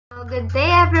Good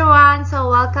day everyone! So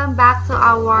welcome back to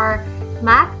our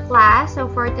math class. So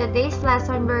for today's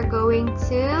lesson, we're going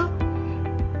to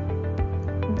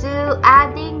do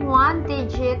adding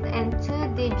 1-digit and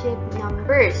 2-digit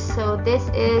numbers. So this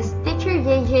is Teacher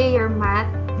JJ, your math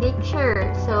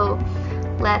teacher. So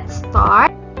let's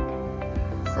start.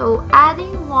 So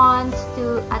adding ones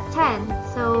to a 10.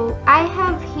 So I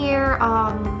have here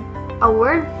a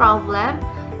word problem.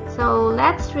 So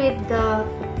let's read the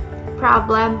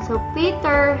problem. So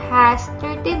Peter has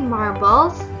 13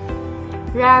 marbles.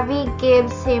 Ravi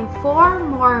gives him 4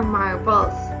 more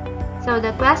marbles. So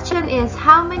the question is,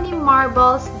 how many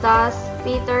marbles does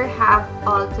Peter have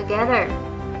altogether?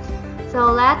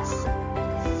 So let's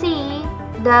see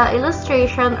the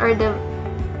illustration or the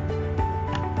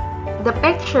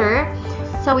picture.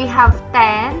 So we have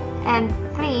 10 and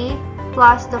 3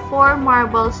 plus the 4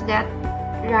 marbles that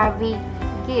Ravi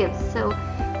gives. So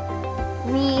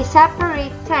we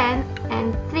separate 10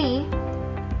 and 3.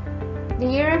 Do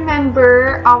you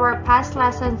remember our past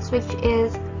lessons, which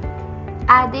is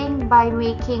adding by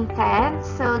making 10?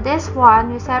 So this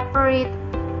one, we separate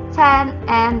 10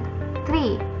 and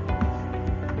 3.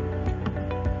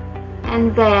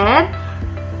 And then,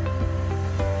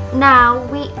 now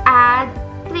we add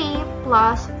 3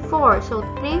 plus 4. So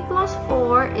 3 plus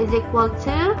 4 is equal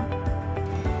to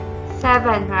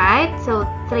 7, right? So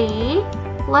 3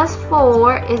 plus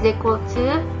 4 is equal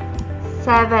to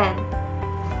 7.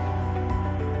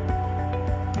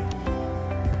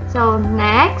 So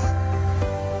next,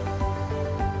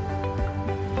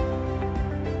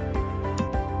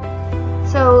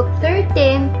 so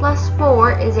 13 plus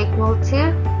 4 is equal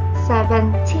to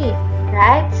 17,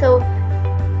 right? So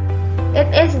it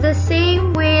is the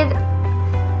same with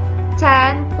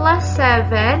 10 plus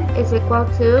 7 is equal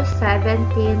to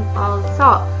 17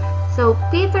 also. So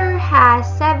Peter has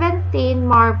 17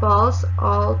 marbles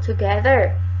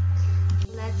altogether.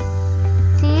 Let's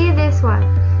see this one.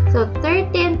 So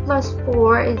 13 plus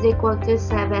 4 is equal to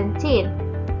 17.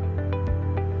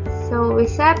 So we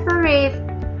separate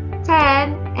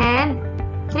 10 and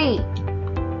 3.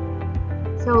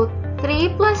 So 3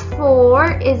 plus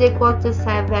 4 is equal to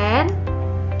 7.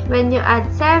 When you add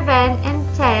 7 and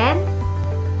 10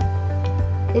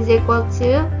 is equal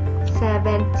to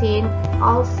 17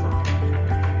 also.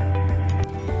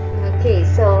 Okay,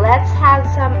 so let's have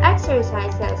some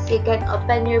exercises. You can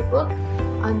open your book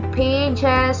on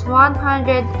pages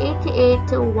 188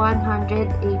 to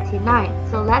 189.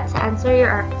 So let's answer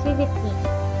your activity.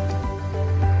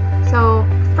 So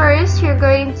first, you're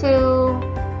going to,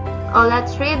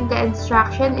 let's read the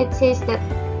instruction. It says that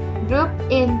group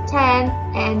in 10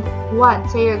 and 1.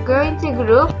 So you're going to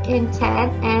group in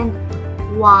 10 and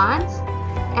 1s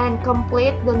and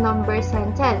complete the number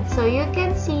sentence. So you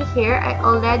can see here, I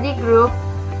already grouped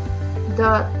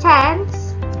the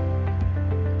 10s.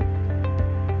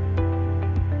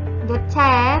 The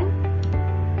 10,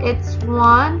 it's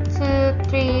 1, 2,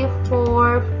 3,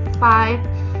 4, 5,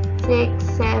 6,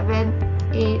 7,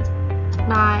 8,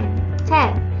 9,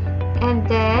 10. And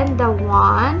then the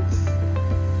 1s,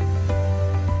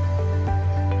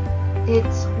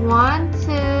 it's 1, 2,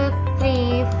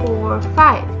 3, 4,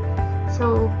 5.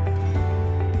 So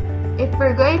if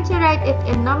we're going to write it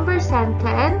in number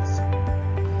sentence,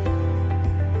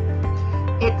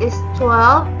 it is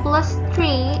 12 plus 3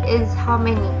 is how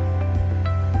many?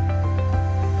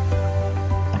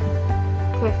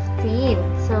 15.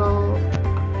 So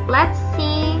let's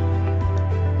see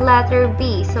letter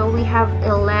B. So we have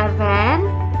 11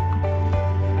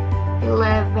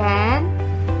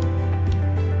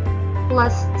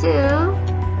 plus 2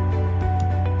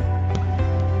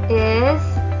 is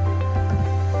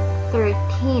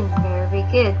 13. Very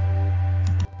good.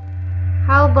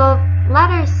 How about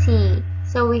letter C?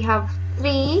 So we have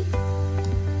 3.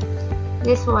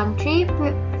 This one, 3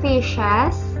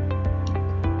 fishes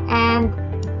and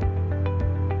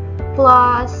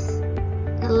plus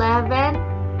 11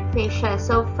 fishes.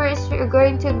 So first, we're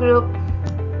going to group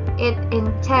it in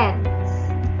 10s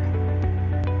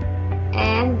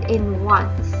and in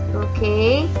 1s.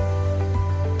 Okay.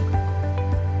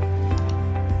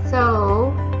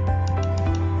 So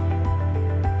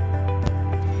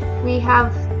we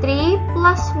have 3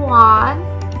 plus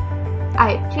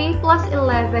 3 plus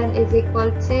 11 is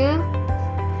equal to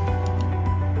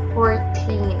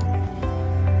 14.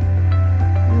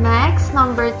 Next,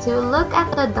 number 2, look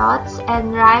at the dots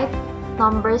and write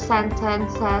number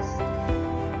sentences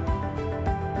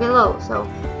below. So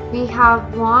we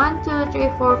have 1, 2, 3,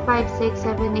 4, 5, 6,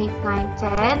 7, 8, 9,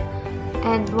 10.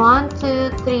 And 1, 2,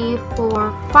 3,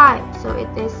 4, 5. So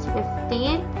it is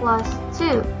 15 plus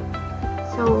 2.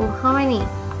 So how many?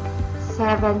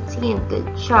 17.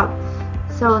 Good job.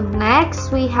 So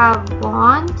next we have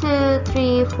 1, 2,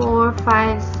 3, 4,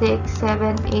 5, 6,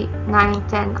 7, 8, 9,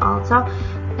 10 also.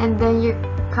 And then you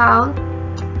count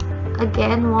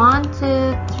again 1,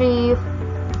 2, 3,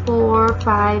 4,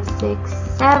 5, 6,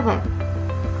 7.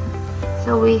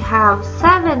 So we have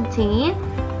 17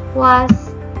 plus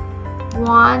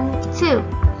 1, 2.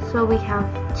 So we have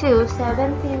 2.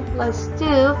 17 plus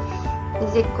 2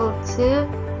 is equal to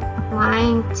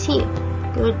 19.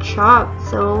 Good job.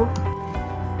 So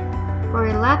for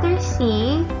letter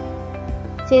C,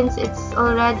 since it's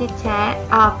already 10,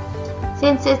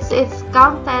 since it's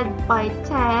counted by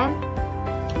 10,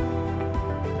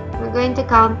 we're going to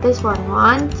count this one.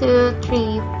 1, 2,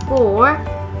 3, 4.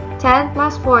 10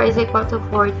 plus 4 is equal to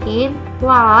 14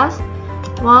 plus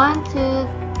 1, 2,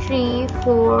 3,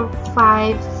 4,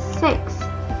 5, 6.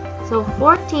 So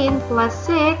 14 plus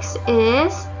 6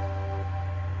 is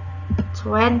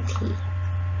 20.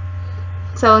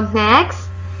 So next,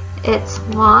 it's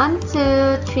 1,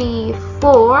 2, 3,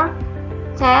 4.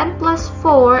 10 plus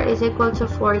 4 is equal to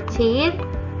 14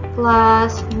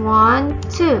 plus 1,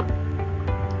 2.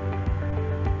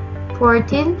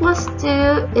 14 plus 2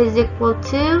 is equal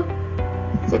to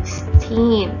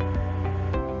 16.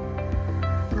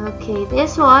 Okay,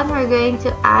 this one we're going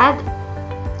to add.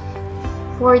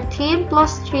 14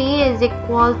 plus 3 is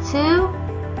equal to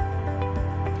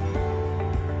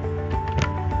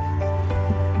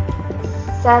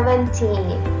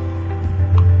 17.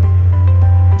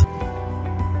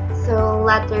 So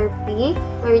letter B,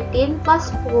 13 plus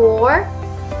 4.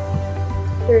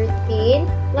 13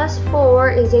 plus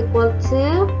 4 is equal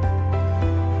to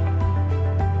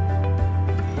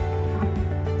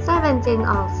 17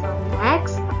 also.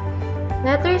 Next,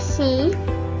 letter C,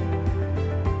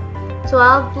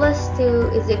 12 plus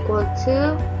 2 is equal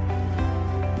to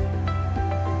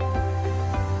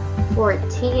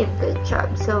 14. Good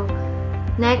job. So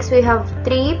next we have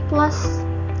 3 plus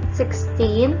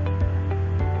 16.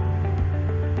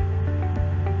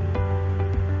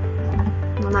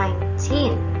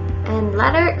 19. And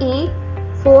letter E,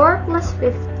 4 plus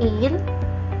 15.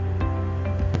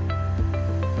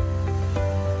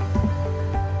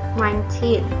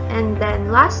 19. And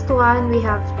then last one, we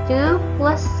have 2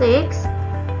 plus 6,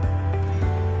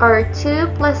 or 2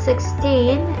 plus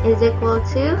 16 is equal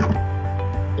to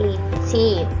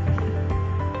 18.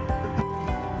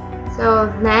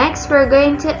 So next, we're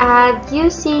going to add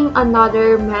using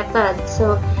another method.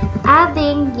 So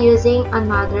adding using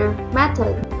another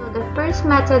method. So the first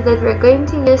method that we're going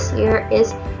to use here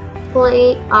is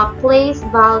place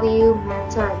value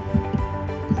method.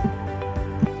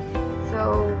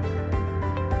 So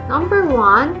number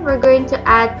 1, we're going to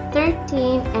add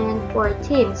 13 and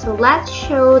 14. So let's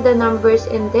show the numbers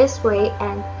in this way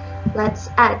and let's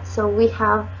add. So we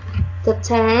have the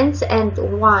tens and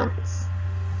ones.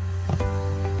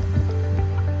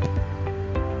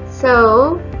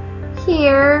 So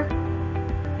here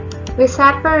we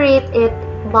separate it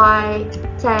by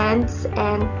tens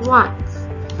and ones.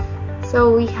 So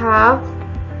we have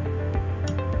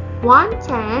 1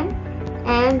 10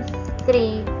 and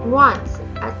 3 ones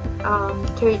at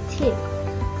 13.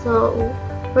 So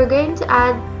we're going to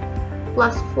add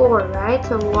plus 4, right?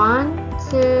 So 1,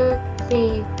 2,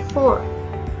 3, 4.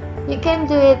 You can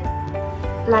do it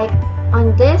like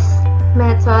on this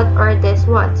method or this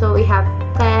one. So we have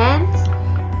tens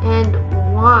and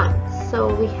ones.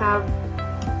 So we have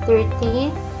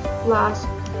 13 plus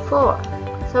 4.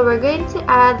 So we're going to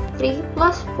add 3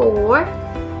 plus 4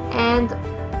 and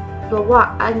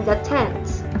the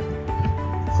tens.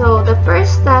 So the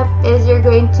first step is you're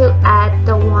going to add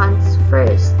the ones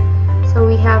first. So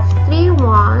we have 3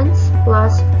 ones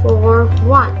plus 4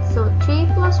 ones. So 3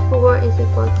 plus 4 is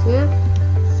equal to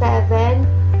 7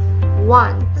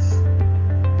 ones.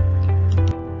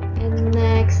 And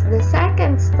next, the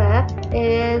second step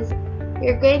is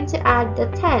you're going to add the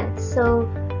tens. So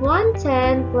 1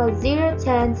 10 plus 0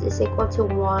 tens is equal to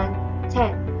 1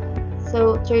 10.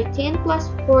 So 13 plus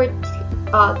 4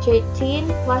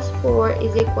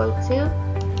 is equal to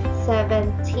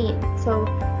 17. So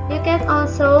you can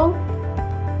also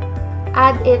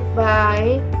add it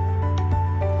by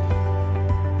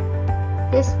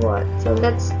this one. So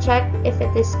let's check if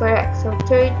it is correct. So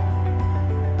 13,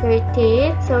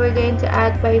 so we're going to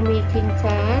add by making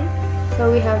 10.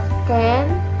 So we have 10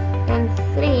 and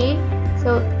 3.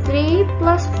 So 3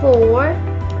 plus 4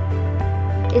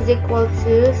 is equal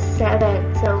to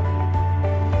 7. So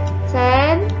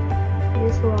 10,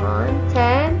 this one,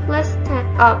 10 plus 10,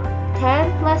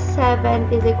 10 plus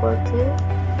 7 is equal to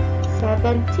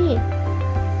 17.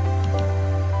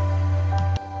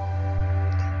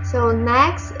 So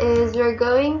next is we're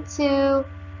going to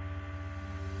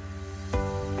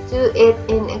do it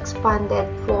in expanded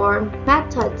form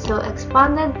method. So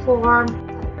expanded form.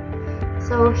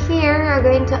 So here we're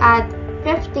going to add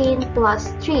 15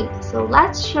 plus 3. So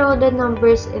let's show the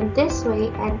numbers in this way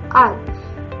and add.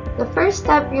 The first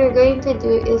step you're going to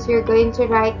do is you're going to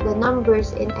write the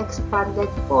numbers in expanded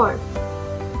form.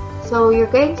 So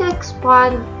you're going to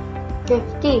expand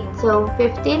 15. So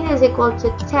 15 is equal to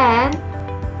 10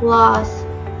 plus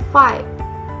 5.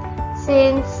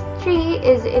 Since 3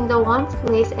 is in the ones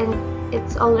place and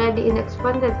it's already in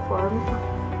expanded form,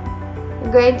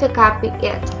 we're going to copy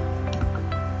it.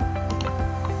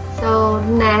 So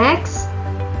next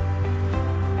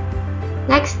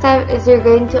step is you're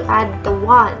going to add the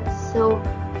ones. So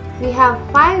we have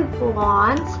 5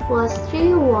 ones plus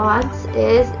 3 ones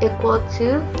is equal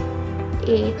to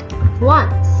 8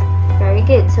 ones. Very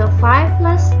good. So 5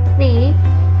 plus 3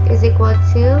 is equal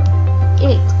to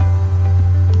 8.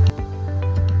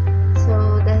 So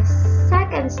the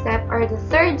second step or the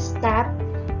third step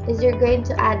is you're going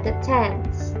to add the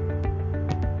tens.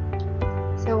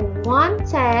 So 1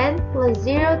 10 plus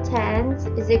 0 tens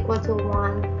is equal to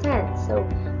 1 10. So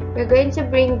we're going to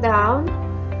bring down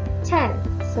 10.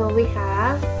 So we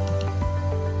have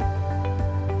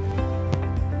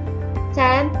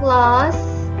 10 plus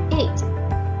 8.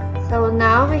 So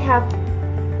now we have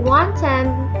 1 10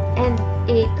 and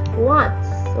 8 ones.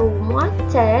 So 1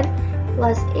 10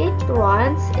 plus 8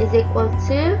 ones is equal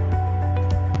to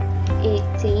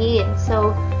 18.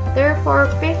 So therefore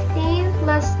 15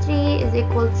 plus 3 is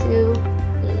equal to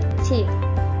 18.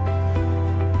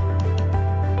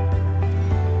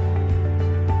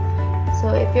 So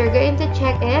if you're going to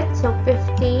check it, so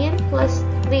 15 plus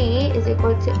 3 is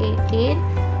equal to 18.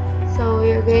 So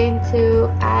you're going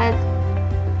to add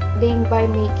by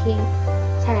making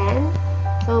 10.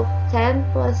 So 10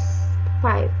 plus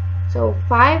 5. So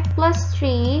 5 plus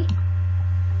 3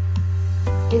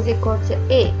 is equal to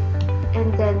 8.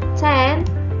 And then 10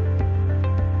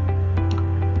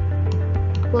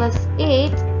 plus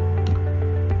 8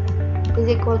 is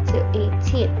equal to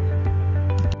 18.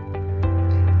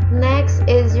 Next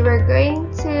is we're going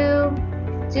to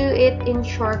do it in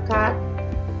shortcut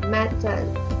method.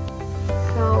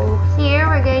 So here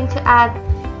we're going to add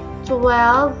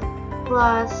 12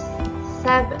 plus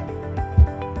 7.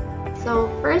 So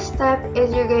first step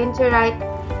is you're going to write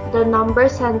the number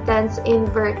sentence in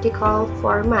vertical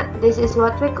format. This is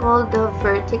what we call the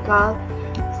vertical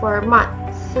format.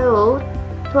 So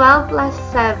 12 plus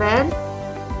 7 .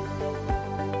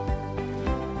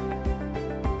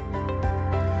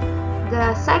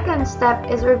 The second step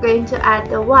is we're going to add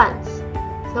the ones.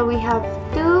 So we have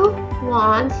 2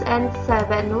 ones and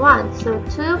 7 ones. So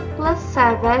 2 plus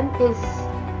 7 is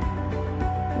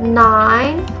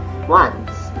 9 ones.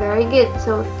 Very good.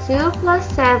 So 2 plus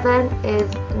 7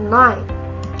 is 9.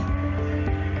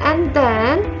 And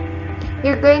then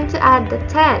you're going to add the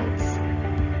tens.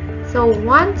 So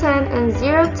 1 10 and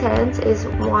 0 tens is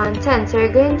 1 10. So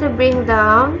you're going to bring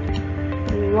down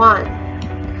 1.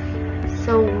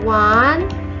 So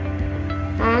 1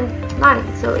 and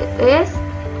 9. So it is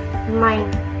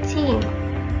 19.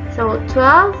 So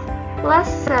 12 plus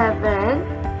 7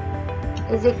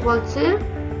 is equal to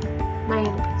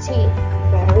 19.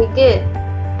 Very good.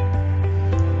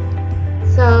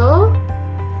 So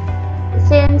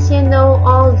since you know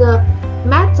all the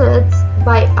methods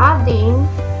by adding,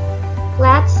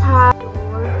 let's have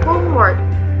your homework.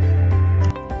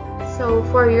 So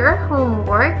for your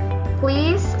homework,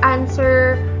 please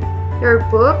answer your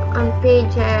book on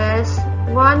pages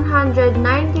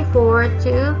 194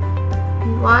 to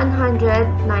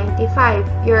 195.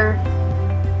 Your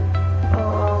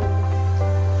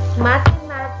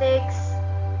Mathematics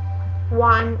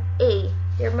 1A.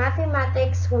 Your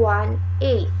Mathematics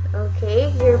 1A. Okay,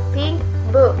 your pink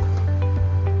book.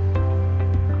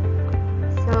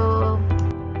 So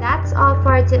that's all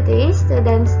for today,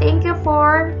 students. Thank you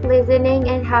for listening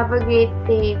and have a great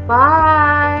day.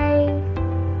 Bye.